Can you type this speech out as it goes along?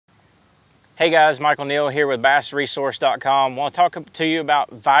Hey guys, Michael Neal here with BassResource.com. I want to talk to you about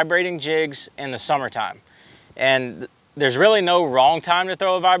vibrating jigs in the summertime. And there's really no wrong time to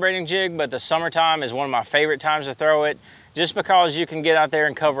throw a vibrating jig, but the summertime is one of my favorite times to throw it, just because you can get out there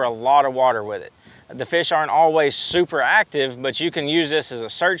and cover a lot of water with it. The fish aren't always super active, but you can use this as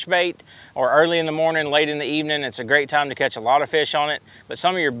a search bait, or early in the morning, late in the evening. It's a great time to catch a lot of fish on it, but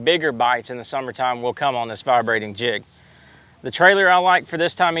some of your bigger bites in the summertime will come on this vibrating jig. The trailer I like for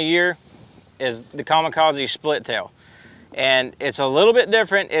this time of year is the Kamikaze split tail, and it's a little bit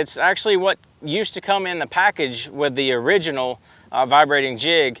different. It's actually what used to come in the package with the original vibrating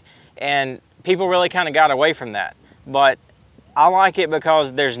jig, and people really kind of got away from that. But I like it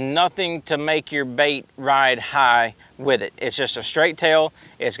because there's nothing to make your bait ride high with it. It's just a straight tail,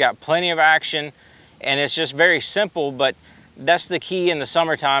 it's got plenty of action, and it's just very simple. But that's the key in the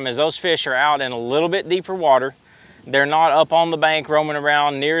summertime, is those fish are out in a little bit deeper water. They're not up on the bank roaming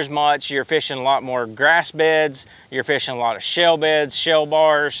around near as much. You're fishing a lot more grass beds. You're fishing a lot of shell beds, shell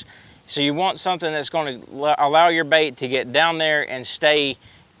bars. So you want something that's going to allow your bait to get down there and stay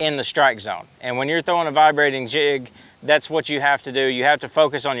in the strike zone. And when you're throwing a vibrating jig, that's what you have to do. You have to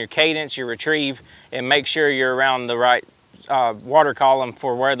focus on your cadence, your retrieve, and make sure you're around the right water column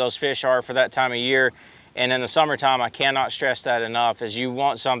for where those fish are for that time of year. And in the summertime, I cannot stress that enough, is you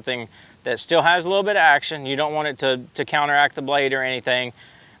want something that still has a little bit of action. You don't want it to counteract the blade or anything,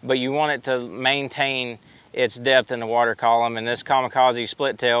 but you want it to maintain its depth in the water column. And this Kamikaze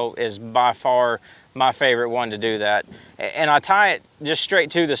split tail is by far my favorite one to do that. And I tie it just straight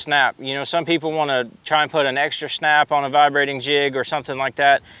to the snap. You know, some people want to try and put an extra snap on a vibrating jig or something like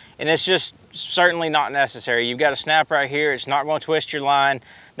that, and it's just certainly not necessary. You've got a snap right here. It's not going to twist your line.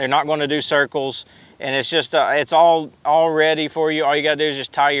 They're not going to do circles. And it's just, it's all ready for you. All you gotta do is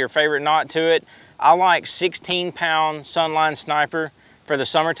just tie your favorite knot to it. I like 16-pound Sunline Sniper for the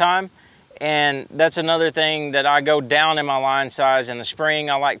summertime. And that's another thing that I go down in my line size. In the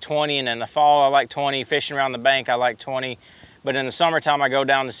spring, I like 20, and in the fall, I like 20. Fishing around the bank, I like 20. But in the summertime, I go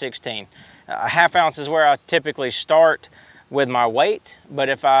down to 16. A half ounce is where I typically start with my weight. But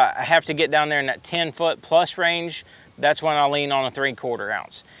if I have to get down there in that 10-foot plus range, that's when I lean on a 3/4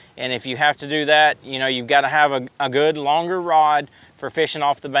 ounce. And if you have to do that, you know, you've got to have a good longer rod for fishing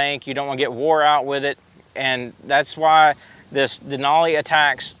off the bank. You don't want to get wore out with it. And that's why this Denali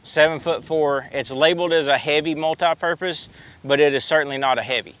Attacks 7'4", it's labeled as a heavy multi-purpose, but it is certainly not a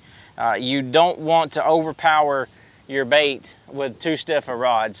heavy. You don't want to overpower your bait with too stiff a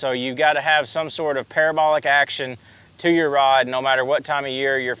rod. So you've got to have some sort of parabolic action to your rod, no matter what time of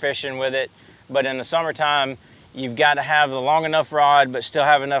year you're fishing with it. But in the summertime, you've got to have the long enough rod, but still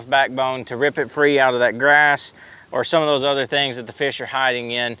have enough backbone to rip it free out of that grass or some of those other things that the fish are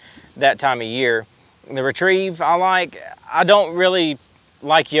hiding in that time of year. The retrieve I don't really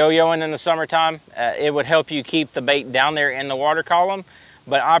like yo-yoing in the summertime. It would help you keep the bait down there in the water column,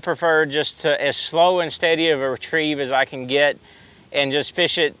 but I prefer just to as slow and steady of a retrieve as I can get and just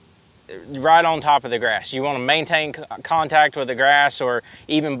fish it right on top of the grass. You want to maintain contact with the grass, or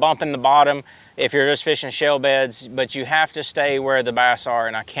even bumping the bottom if you're just fishing shell beds, but you have to stay where the bass are,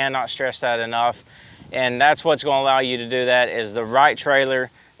 and I cannot stress that enough. And that's what's going to allow you to do that, is the right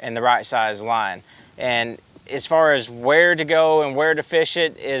trailer and the right size line. And as far as where to go and where to fish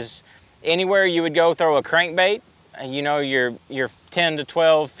it, is anywhere you would go throw a crankbait. You know, your 10 to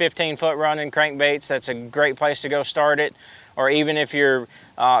 12, 15-foot running crankbaits, that's a great place to go start it. Or even if you're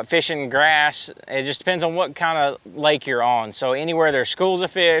fishing grass, it just depends on what kind of lake you're on. So anywhere there's schools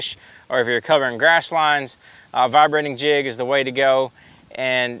of fish, or if you're covering grass lines, vibrating jig is the way to go.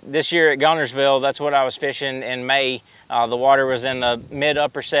 And this year at Gunnersville, that's what I was fishing in May. The water was in the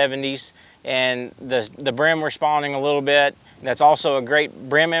mid-upper 70s, and the brim were spawning a little bit. That's also a great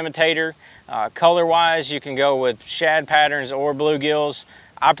brim imitator. Color-wise, you can go with shad patterns or bluegills.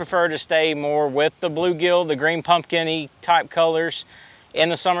 I prefer to stay more with the bluegill, the green pumpkin-y type colors in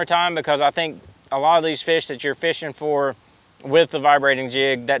the summertime, because I think a lot of these fish that you're fishing for with the vibrating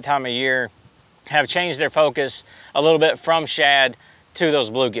jig that time of year have changed their focus a little bit from shad to those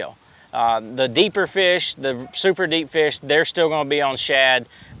bluegill. The deeper fish, the super deep fish, they're still going to be on shad,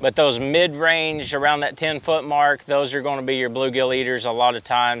 but those mid-range around that 10-foot mark, those are going to be your bluegill eaters a lot of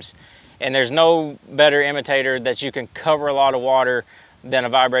times. And there's no better imitator that you can cover a lot of water than a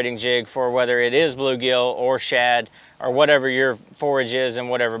vibrating jig for, whether it is bluegill or shad or whatever your forage is and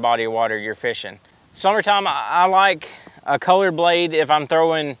whatever body of water you're fishing. Summertime, I like a colored blade. If I'm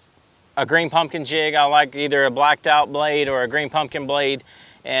throwing a green pumpkin jig, I like either a blacked out blade or a green pumpkin blade.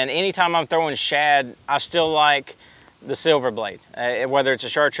 And anytime I'm throwing shad, I still like the silver blade. Whether it's a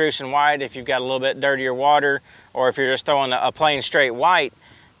chartreuse and white, if you've got a little bit dirtier water, or if you're just throwing a plain straight white,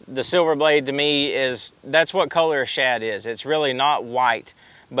 the silver blade to me that's what color a shad is. It's really not white,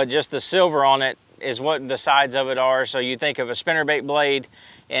 but just the silver on it is what the sides of it are. So you think of a spinnerbait blade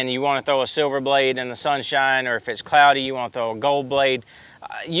and you want to throw a silver blade in the sunshine, or if it's cloudy you want to throw a gold blade.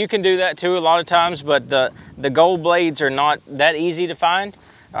 You can do that too a lot of times, but the gold blades are not that easy to find.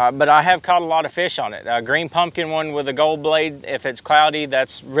 But I have caught a lot of fish on it. A green pumpkin one with a gold blade, if it's cloudy,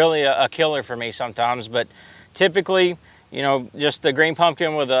 that's really a killer for me sometimes. But typically, you know, just the green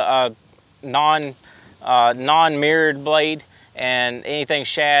pumpkin with a non-mirrored blade, and anything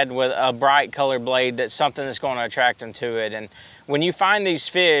shad with a bright color blade, that's something that's going to attract them to it. And when you find these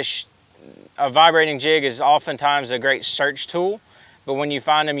fish, a vibrating jig is oftentimes a great search tool. But when you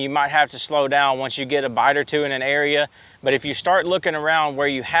find them, you might have to slow down once you get a bite or two in an area. But if you start looking around where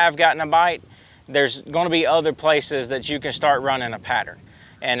you have gotten a bite, there's going to be other places that you can start running a pattern.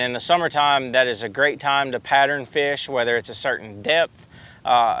 And in the summertime, that is a great time to pattern fish, whether it's a certain depth,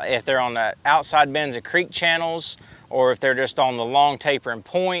 if they're on the outside bends of creek channels, or if they're just on the long tapering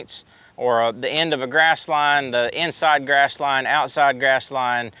points, or the end of a grass line, the inside grass line, outside grass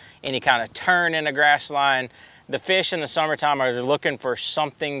line, any kind of turn in a grass line. The fish in the summertime are looking for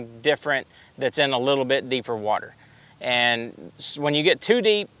something different that's in a little bit deeper water. And when you get too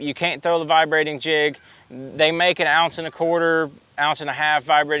deep, you can't throw the vibrating jig. They make an 1.25 ounce, 1.5 ounce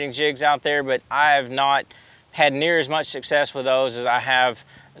vibrating jigs out there, but I have not had near as much success with those as I have,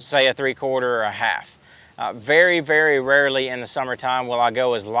 say, a 3/4 or a half. Very, very rarely in the summertime will I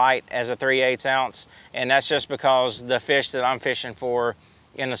go as light as a 3/8 ounce, and that's just because the fish that I'm fishing for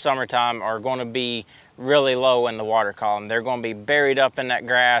in the summertime are going to be really low in the water column. They're going to be buried up in that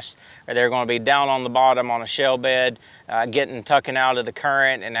grass, or they're going to be down on the bottom on a shell bed, tucking out of the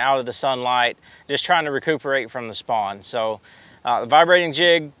current and out of the sunlight, just trying to recuperate from the spawn. So the vibrating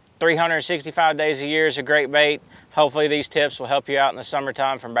jig, 365 days a year, is a great bait. Hopefully these tips will help you out in the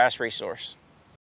summertime from Bass Resource.